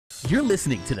You're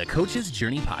listening to the Coach's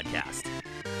Journey podcast,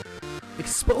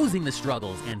 exposing the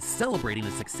struggles and celebrating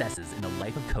the successes in the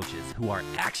life of coaches who are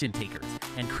action takers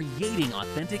and creating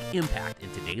authentic impact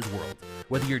in today's world.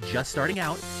 Whether you're just starting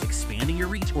out, expanding your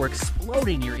reach, or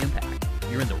exploding your impact,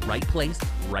 you're in the right place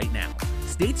right now.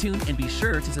 Stay tuned and be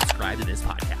sure to subscribe to this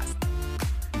podcast.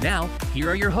 Now, here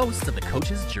are your hosts of the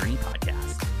Coach's Journey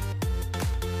podcast.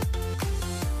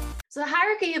 So the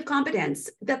hierarchy of competence,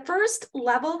 the first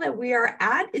level that we are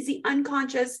at is the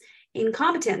unconscious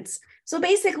incompetence. So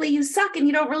basically you suck and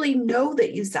you don't really know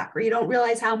that you suck, or you don't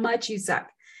realize how much you suck.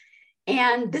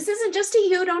 And this isn't just to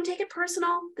you, don't take it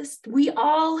personal. We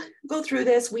all go through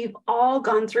this. We've all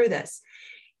gone through this.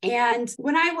 And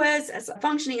when I was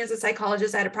functioning as a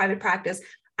psychologist at a private practice,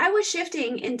 I was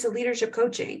shifting into leadership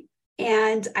coaching.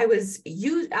 And I was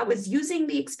using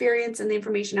the experience and the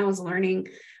information I was learning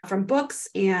from books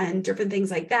and different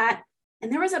things like that.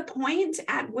 And there was a point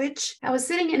at which I was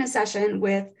sitting in a session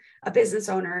with a business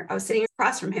owner. I was sitting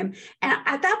across from him. And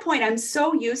at that point, I'm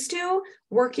so used to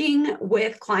working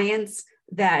with clients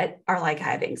that are like,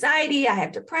 I have anxiety, I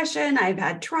have depression, I've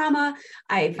had trauma,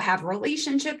 I have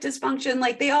relationship dysfunction.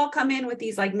 Like they all come in with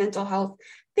these like mental health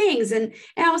things. And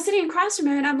I was sitting across from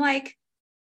him and I'm like,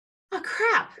 oh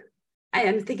crap. I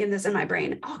am thinking this in my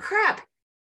brain. Oh crap.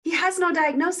 He has no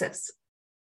diagnosis.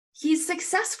 He's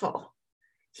successful.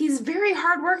 He's very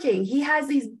hardworking. He has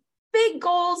these big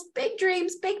goals, big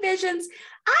dreams, big visions.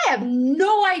 I have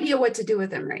no idea what to do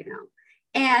with him right now.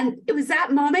 And it was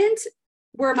that moment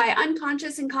where my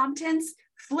unconscious incompetence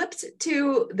flipped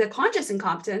to the conscious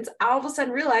incompetence. I all of a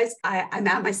sudden realized I'm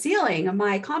at my ceiling of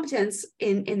my competence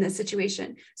in this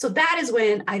situation. So that is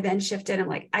when I then shifted. I'm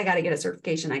like, I got to get a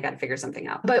certification. I got to figure something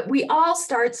out. But we all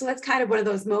start. So that's kind of one of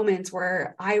those moments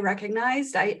where I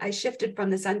recognized I shifted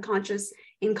from this unconscious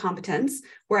incompetence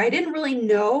where I didn't really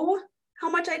know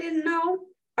how much I didn't know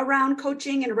around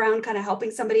coaching and around kind of helping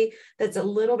somebody that's a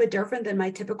little bit different than my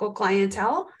typical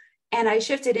clientele. And I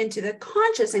shifted into the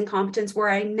conscious incompetence where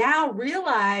I now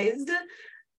realized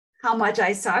how much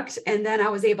I sucked. And then I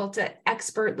was able to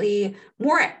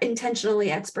more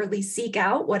intentionally expertly seek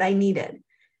out what I needed.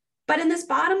 But in this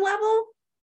bottom level,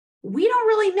 we don't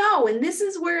really know. And this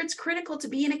is where it's critical to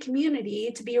be in a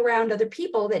community, to be around other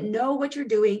people that know what you're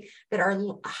doing, that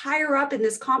are higher up in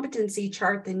this competency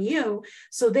chart than you,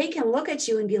 so they can look at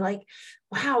you and be like,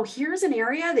 wow, here's an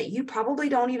area that you probably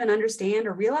don't even understand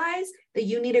or realize that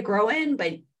you need to grow in,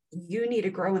 but you need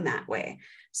to grow in that way.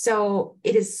 So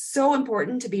it is so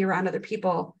important to be around other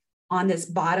people on this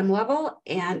bottom level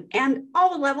and all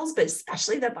the levels, but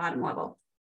especially the bottom level.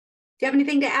 Do you have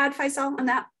anything to add, Faisal, on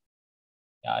that?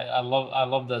 Yeah, I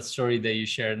love that story that you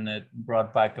shared, and it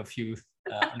brought back a few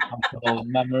uncomfortable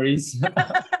memories.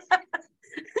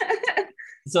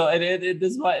 So it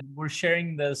is why we're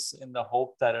sharing this in the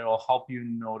hope that it'll help you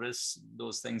notice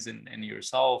those things in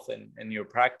yourself and in your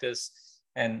practice.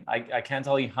 And I can't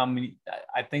tell you how many.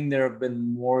 I think there have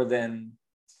been more than,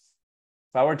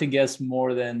 if I were to guess,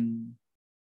 more than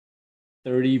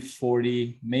 30,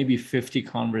 40, maybe 50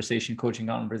 coaching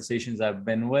conversations I've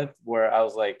been with where I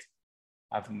was like,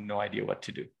 I have no idea what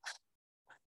to do.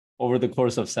 Over the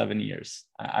course of 7 years,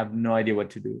 I have no idea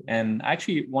what to do. And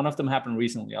actually, one of them happened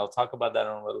recently. I'll talk about that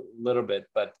in a little bit.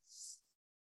 But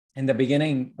in the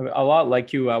beginning, a lot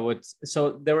like you,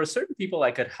 so there were certain people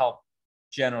I could help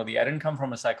generally. I didn't come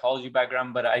from a psychology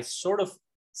background, but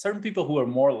certain people who are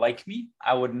more like me,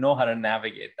 I would know how to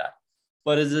navigate that.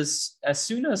 But as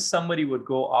soon as somebody would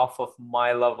go off of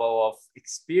my level of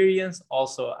experience,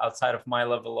 also outside of my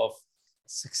level of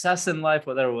success in life,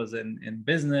 whether it was in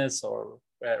business or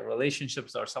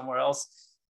relationships or somewhere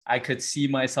else, I could see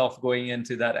myself going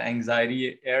into that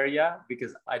anxiety area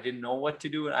because I didn't know what to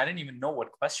do. And I didn't even know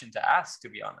what question to ask, to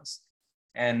be honest.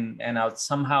 And I would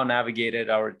somehow navigate it.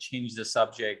 I would change the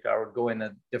subject. I would go in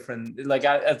a different,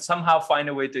 I'd somehow find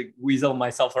a way to weasel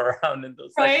myself around in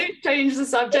those right sessions. Change the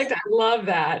subject. I love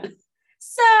that.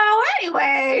 So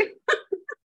anyway.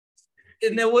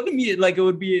 And it wouldn't be like, it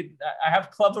would be, I have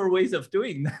clever ways of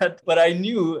doing that, but I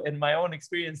knew in my own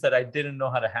experience that I didn't know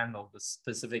how to handle this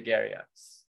specific area.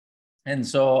 And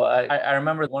so I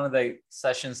remember one of the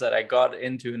sessions that I got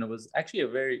into, and it was actually a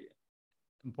very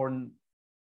important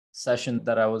session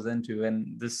that I was into.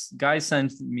 And this guy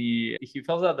sent me, he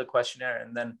fills out the questionnaire.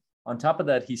 And then on top of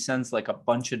that, he sends like a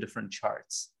bunch of different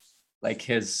charts, like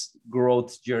his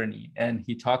growth journey. And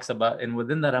he talks about, and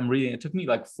within that I'm reading, it took me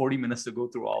like 40 minutes to go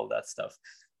through all that stuff.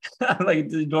 Like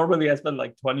normally I spend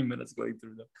like 20 minutes going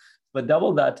through them, but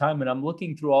double that time. And I'm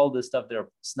looking through all this stuff. There are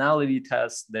personality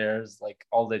tests. There's like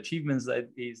all the achievements that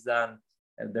he's done.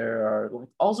 And there are like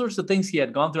all sorts of things he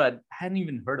had gone through. I hadn't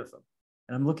even heard of him.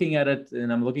 And I'm looking at it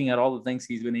and I'm looking at all the things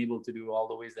he's been able to do, all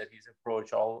the ways that he's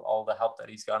approached, all the help that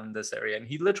he's gotten in this area. And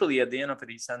he literally, at the end of it,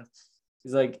 he's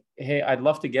like, hey, I'd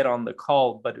love to get on the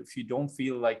call, but if you don't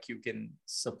feel like you can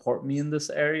support me in this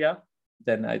area,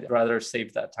 then I'd rather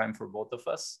save that time for both of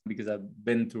us, because I've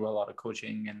been through a lot of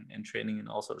coaching and training and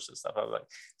all sorts of stuff. I was like,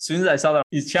 as soon as I saw that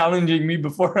he's challenging me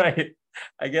before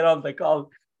I get on the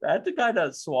call, I had to kind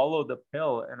of swallow the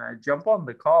pill and I jump on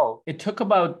the call. It took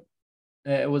about,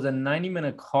 it was a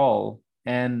 90-minute call,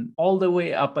 and all the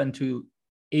way up until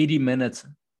 80 minutes,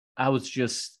 I was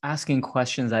just asking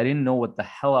questions. I didn't know what the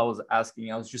hell I was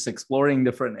asking. I was just exploring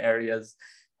different areas.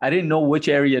 I didn't know which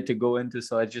area to go into.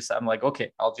 So I'm like,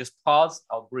 okay, I'll just pause,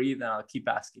 I'll breathe, and I'll keep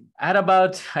asking. At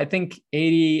about, I think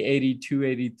 80, 82,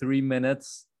 83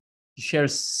 minutes, he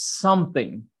shares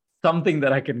something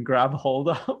that I can grab hold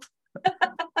of.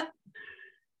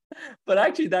 But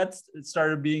actually that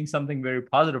started being something very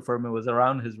positive for him. It was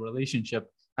around his relationship.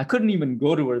 I couldn't even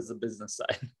go towards the business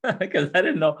side because I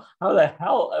didn't know how the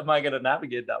hell am I going to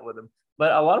navigate that with him.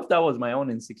 But a lot of that was my own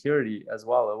insecurity as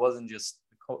well. It wasn't just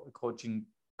coaching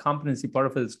competency. Part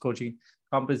of it is coaching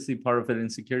competency, part of it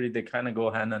insecurity. They kind of go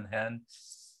hand in hand.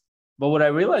 But what I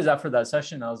realized after that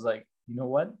session, I was like, you know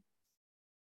what?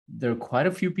 There are quite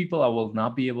a few people I will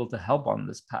not be able to help on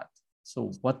this path.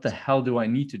 So what the hell do I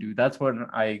need to do? That's when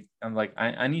I'm like,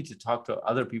 I need to talk to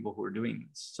other people who are doing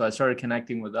this. So I started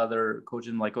connecting with other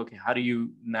coaches. Like, okay, how do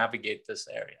you navigate this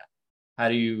area?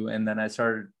 And then I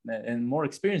started, and more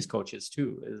experienced coaches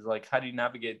too, is like, how do you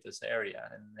navigate this area?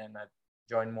 And then I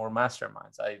joined more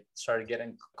masterminds. I started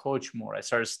getting coached more. I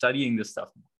started studying this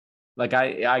stuff more. Like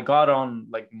I got on,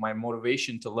 like my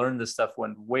motivation to learn this stuff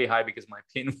went way high because my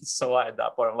pain was so high at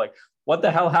that point. I'm like, what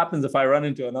the hell happens if I run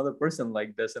into another person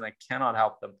like this and I cannot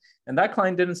help them? And that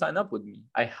client didn't sign up with me.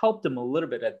 I helped him a little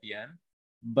bit at the end,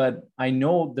 but I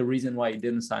know the reason why he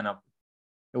didn't sign up.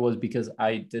 It was because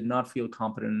I did not feel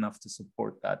competent enough to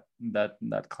support that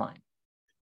client.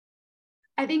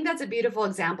 I think that's a beautiful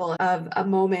example of a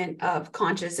moment of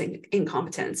conscious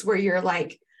incompetence where you're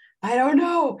like, I don't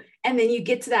know. And then you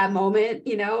get to that moment,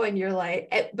 and you're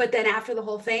like, but then after the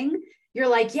whole thing, you're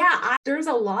like, yeah, there's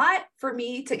a lot for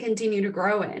me to continue to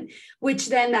grow in, which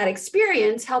then that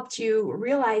experience helped you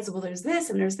realize, well, there's this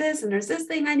and there's this and there's this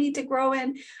thing I need to grow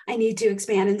in. I need to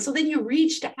expand. And so then you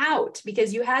reached out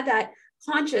because you had that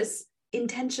conscious,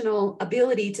 intentional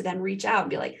ability to then reach out and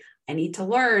be like, I need to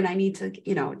learn. I need to,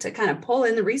 to kind of pull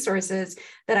in the resources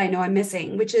that I know I'm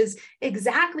missing, which is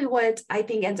exactly what I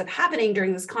think ends up happening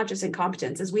during this conscious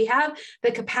incompetence is we have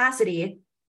the capacity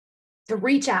to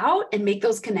reach out and make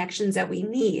those connections that we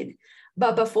need.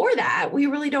 But before that, we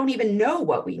really don't even know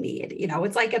what we need.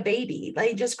 It's like a baby.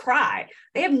 They just cry.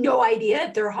 They have no idea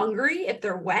if they're hungry, if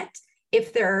they're wet,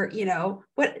 if they're,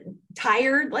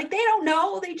 tired. Like they don't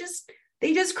know. They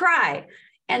just cry.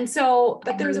 And so,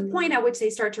 but there's a point at which they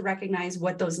start to recognize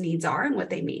what those needs are and what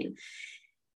they mean.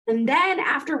 And then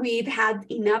after we've had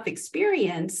enough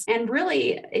experience, and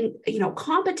really,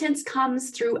 competence comes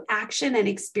through action and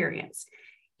experience.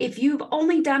 If you've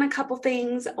only done a couple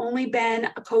things, only been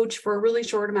a coach for a really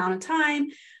short amount of time,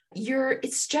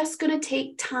 it's just going to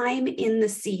take time in the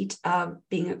seat of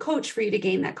being a coach for you to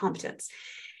gain that competence.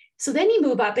 So then you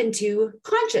move up into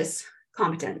conscious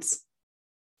competence.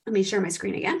 Let me share my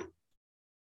screen again.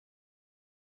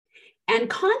 And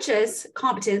conscious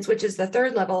competence, which is the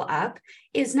third level up,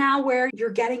 is now where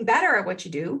you're getting better at what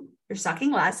you do. You're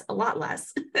sucking less, a lot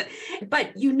less,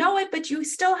 but you know it, but you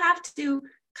still have to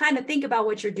kind of think about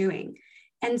what you're doing.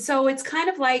 And so it's kind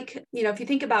of like, if you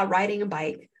think about riding a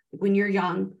bike when you're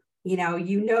young, you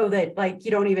know that like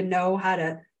you don't even know how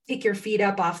to pick your feet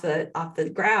up off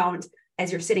the ground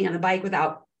as you're sitting on the bike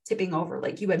without tipping over.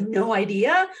 Like you have no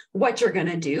idea what you're going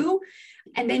to do.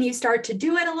 And then you start to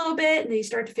do it a little bit and then you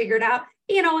start to figure it out,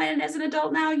 and as an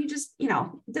adult now, you just, it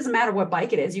doesn't matter what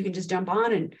bike it is. You can just jump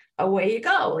on and away you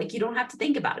go. Like you don't have to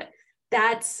think about it.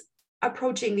 That's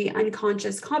approaching the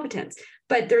unconscious competence.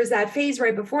 But there's that phase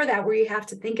right before that where you have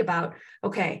to think about,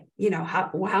 okay,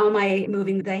 how am I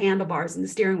moving the handlebars and the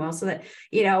steering wheel so that,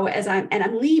 as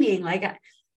I'm leaning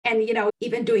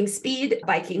even doing speed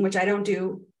biking, which I don't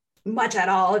do much at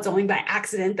all. It's only by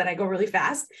accident that I go really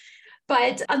fast.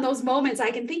 But on those moments,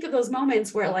 I can think of those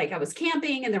moments where like I was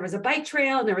camping and there was a bike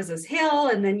trail and there was this hill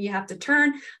and then you have to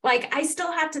turn. Like I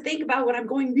still have to think about when I'm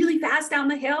going really fast down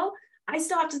the hill, I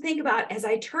still have to think about as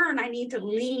I turn, I need to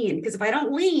lean because if I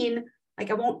don't lean,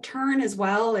 like I won't turn as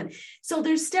well. And so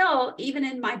there's still, even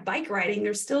in my bike riding,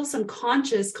 there's still some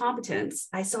conscious competence.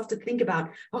 I still have to think about,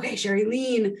 okay, Sherry,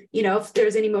 lean, if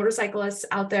there's any motorcyclists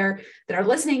out there that are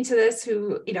listening to this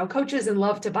who, coaches and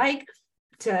love to bike,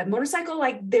 to motorcycle,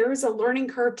 like there's a learning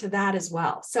curve to that as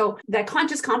well. So that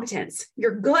conscious competence,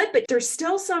 you're good, but there's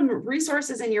still some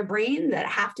resources in your brain that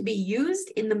have to be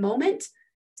used in the moment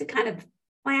to kind of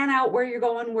plan out where you're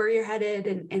going, where you're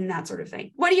headed, and that sort of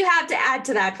thing. What do you have to add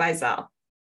to that, Faisal?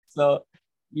 So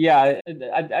yeah,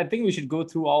 I think we should go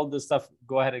through all this stuff.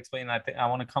 Go ahead, explain. I think I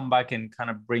want to come back and kind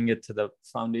of bring it to the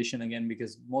foundation again,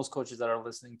 because most coaches that are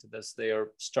listening to this, they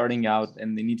are starting out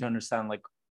and they need to understand, like,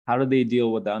 how do they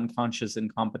deal with the unconscious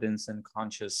incompetence and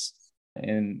conscious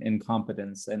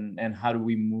incompetence, and how do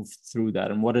we move through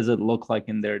that? And what does it look like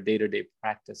in their day-to-day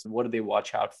practice? And what do they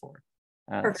watch out for?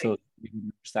 So we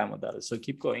can understand what that is. So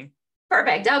keep going.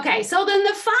 Perfect. Okay. So then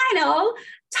the final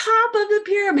top of the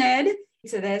pyramid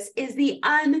to this is the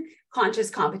unconscious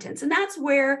competence. And that's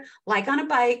where, like on a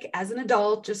bike as an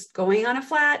adult, just going on a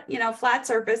flat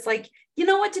surface, like, you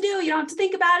know what to do. You don't have to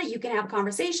think about it. You can have a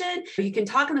conversation. You can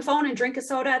talk on the phone and drink a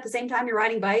soda at the same time you're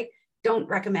riding bike. Don't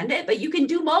recommend it, but you can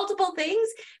do multiple things,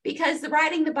 because the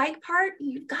riding the bike part,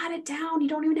 you've got it down. You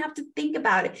don't even have to think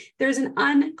about it. There's an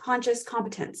unconscious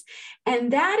competence.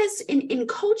 And that is in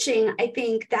coaching. I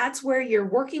think that's where you're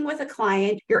working with a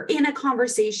client, you're in a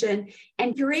conversation,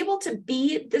 and you're able to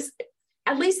be this,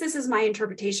 at least this is my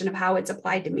interpretation of how it's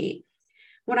applied to me.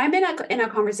 When I'm in a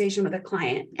conversation with a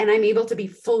client and I'm able to be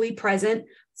fully present,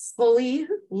 fully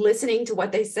listening to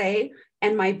what they say,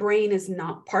 and my brain is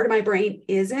not, part of my brain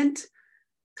isn't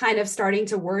kind of starting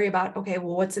to worry about, okay,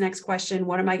 well, what's the next question?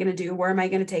 What am I going to do? Where am I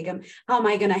going to take them? How am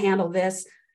I going to handle this,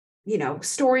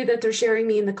 story that they're sharing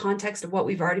me in the context of what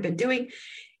we've already been doing?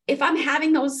 If I'm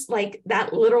having those, like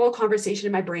that literal conversation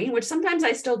in my brain, which sometimes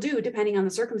I still do, depending on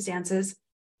the circumstances,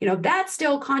 that's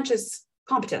still conscious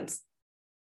competence.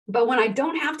 But when I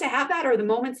don't have to have that, or the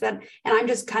moments that, and I'm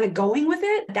just kind of going with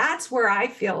it, that's where I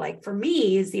feel like for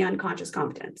me is the unconscious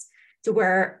competence, to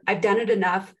where I've done it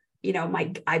enough,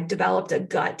 I've developed a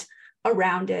gut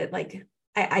around it. Like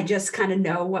I just kind of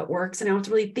know what works and I don't have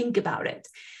to really think about it.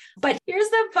 But here's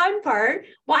the fun part.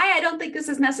 Why I don't think this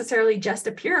is necessarily just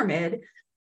a pyramid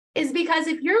is because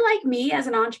if you're like me as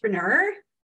an entrepreneur,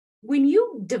 when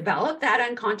you develop that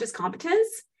unconscious competence,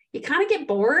 you kind of get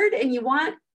bored and you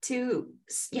want to,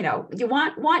 you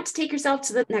want to take yourself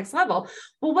to the next level.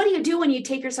 Well, what do you do when you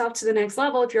take yourself to the next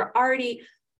level if you're already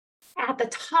at the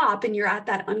top and you're at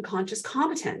that unconscious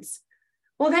competence?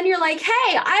 Well, then you're like,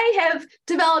 hey, I have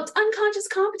developed unconscious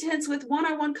competence with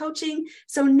one-on-one coaching.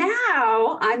 So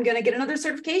now I'm going to get another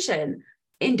certification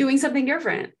in doing something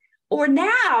different. Or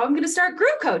now I'm going to start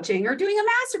group coaching or doing a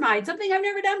mastermind, something I've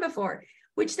never done before,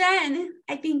 which then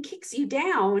I think kicks you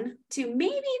down to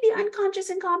maybe the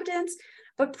unconscious incompetence.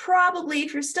 But probably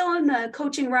if you're still in the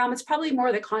coaching realm, it's probably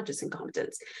more the conscious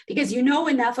incompetence, because you know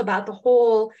enough about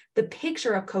the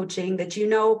picture of coaching that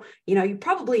you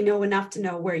probably know enough to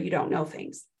know where you don't know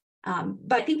things.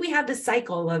 But I think we have this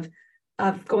cycle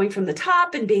of going from the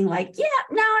top and being like, yeah,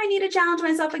 now I need to challenge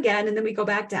myself again. And then we go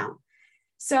back down.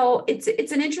 So it's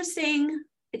an interesting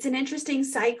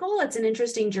cycle. It's an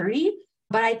interesting journey,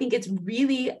 but I think it's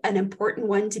really an important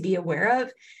one to be aware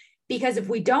of, because if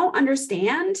we don't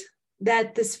understand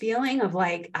that this feeling of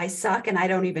like, I suck and I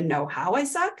don't even know how I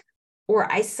suck,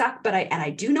 or I suck, but I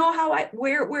do know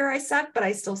where I suck, but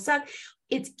I still suck.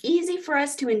 It's easy for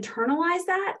us to internalize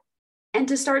that and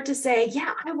to start to say,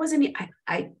 yeah,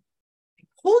 I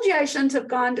told you I shouldn't have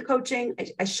gone to coaching.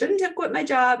 I shouldn't have quit my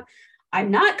job.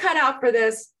 I'm not cut out for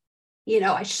this.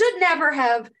 I should never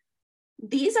have.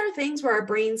 These are things where our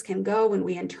brains can go when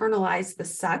we internalize the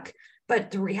suck.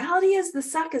 But the reality is the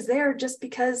suck is there just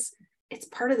because it's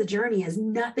part of the journey, has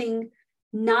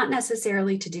not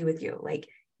necessarily to do with you. Like,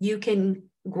 you can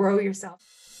grow yourself.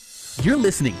 You're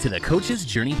listening to the Coach's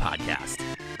Journey podcast.